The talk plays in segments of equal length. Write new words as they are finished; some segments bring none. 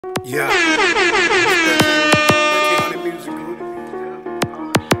Yeah.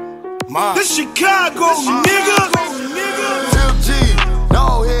 The Chicago nigga. Tip G,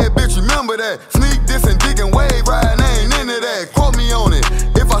 no head bitch, remember that. Sneak this and dig and wave riding, ain't into that. Quote me on it.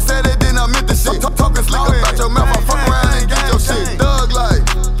 If I said it, then I meant the shit. Talking slick about your mouth, I fuck around and get your shit. Thug like,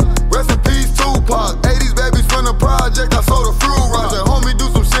 rest in peace, Tupac. 80s babies from the project, I sold a fruit Roger. Homie, do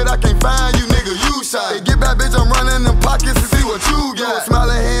some shit I can't find you, nigga, you shot. Hey, get back, bitch, I'm running them pockets to see what you got.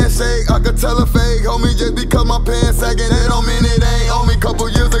 Smiling handshake, I could tell a fake. Homie, just because my pants sagging, that don't mean it ain't on me. Couple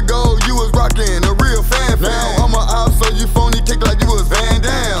years ago, you was rocking a real fan. Now I'm a op, so you phony kick like you was Van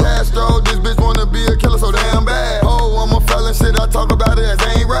Damme. Castro, this bitch wanna be a killer so damn bad. Oh, I'm a felon, shit I talk about it as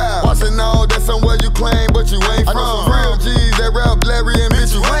ain't rap. Watching all that somewhere you claim, but you ain't from. I know some real G's that rap Larry and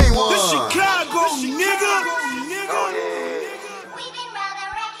bitch, you ain't one. The Chicago nigga. Oh yeah.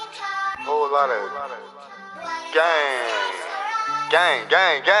 Whole lot of gang.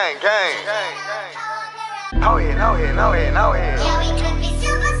 Oh yeah, no yeah. Yeah, we could be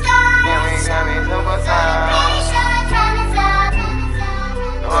superstars. Yeah, we can be superstars. Pretty sure time is up.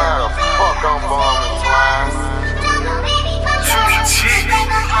 Where the fuck I'm bombing twice? Don't know, baby, come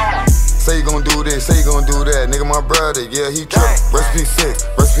on. Say you gon' do this, say you gon' do that. Nigga, my brother, yeah, he trippin'. Recipe 6,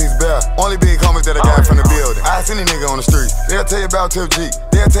 recipe bear. Only big homies that I got from the building. I seen a nigga on the street. They'll tell you about Tip G.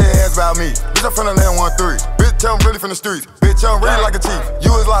 They'll tell your ass about me. Bitch, I'm from the land 1-3. Bitch, I'm really from the streets. Bitch, I'm really like a chief. You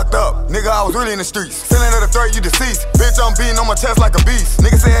was locked up. Nigga, I was really in the streets. Selling at a threat, you deceased. Bitch, I'm beating on my chest like a beast.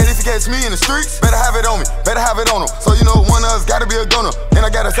 Nigga said if you catch me in the streets, better have it on me. Better have it on them. So you know one of us gotta be a gunner. And I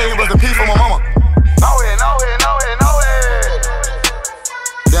gotta say rest in peace for my mama. No it.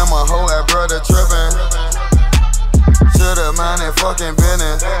 Damn, my whole ass brother trippin'. Shoulda minded fucking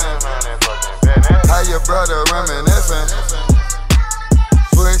business. How your brother reminiscing?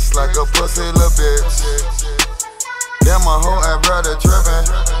 Switch like a pussy little bitch. Damn, my whole ass brother trippin'.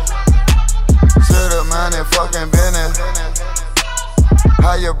 Shoulda minded fucking business.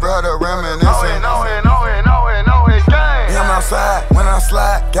 How your brother reminiscing? I'm outside, when I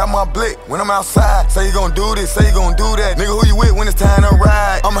slide, got my blick when I'm outside. Say you gon' do this, say you gon' do that. Nigga, who you with when it's time to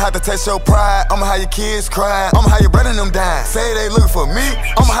ride? I'ma have to test your pride, I'ma have your kids crying, I'ma have your brother and them dying. Say they looking for me,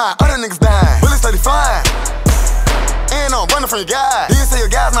 I'ma have other niggas dying. Bullets 35. And I'm running from your guy. You say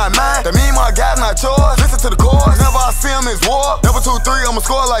your guy's not mine, that mean my guy's not yours. Listen to the chorus, never I see him is war. Never 2-3, I'ma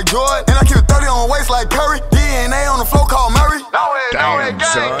score like Jordan. And I keep it 30 on waist like Curry. DNA on the floor called Murray. Damn,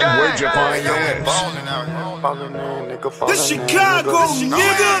 son, where'd you find this? The Chicago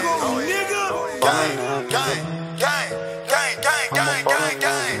nigga. Gang.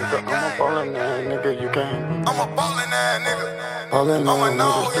 I'm a ballin' ass nigga, you can't. I'm a ballin' ass nigga. I'm a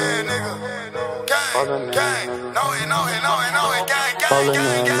no-head nigga. Gang. No it,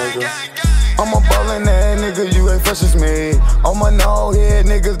 gang. I'm a ballin' ass nigga, you ain't fresh as me. All my no-head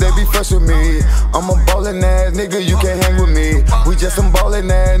niggas, they be fresh with me. I'm a ballin' ass nigga, you can't hang with me. We just some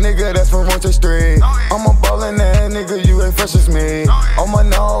ballin' ass nigga, that's from Roach Street. I'm a ballin' ass nigga, you ain't fresh as me. All my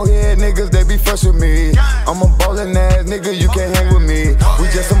no-head niggas, they be fresh with me. I'm a ballin' ass nigga, you can't hang with me. We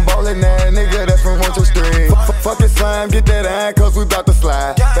just some ballin' ass nigga, that's from Roach Street. Fucking slime, get that iron, cause we bout to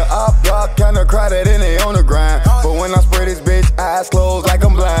slide. The op block kinda crowded and they on the grind. But when I spray this bitch, eyes closed like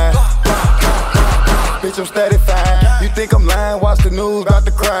I'm blind. Bitch, I'm steady fine. You think I'm lying? Watch the news about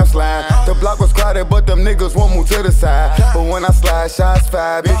the crime slide. The block was crowded, but them niggas won't move to the side. But when I slide, shots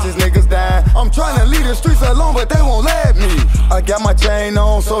fired, bitches, niggas dying. I'm trying to leave the streets alone, but they won't let me. I got my chain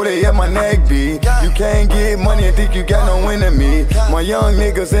on, so they at my neck beat. You can't get money and think you got no enemy. My young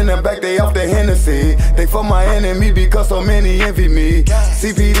niggas in the back, they off the Hennessy. They for my enemy because so many envy me.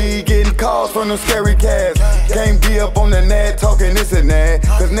 CPD getting calls from them scary cats. Can't be up on the net talking this and that.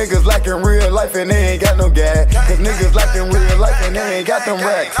 Cause niggas like in real life and they ain't got no gas. Cause niggas like in real life and they ain't got them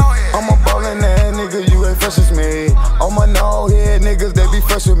racks. I'm a ballin' ass nigga, you ain't fresh as me. All my no-head niggas, they be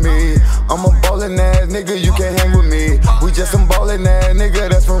fresh with me. I'm a ballin' ass nigga, you can't hang with me. We just some ballin' ass nigga,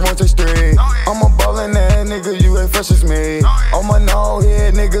 that's from Roach Street. I'm a ballin' ass nigga, you ain't fresh as me. All my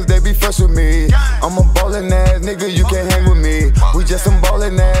no-head niggas, they be fresh with me. I'm a ballin' ass nigga, you can't hang with me. We just some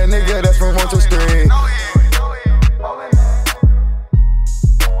ballin' ass nigga, that's from Roach Street.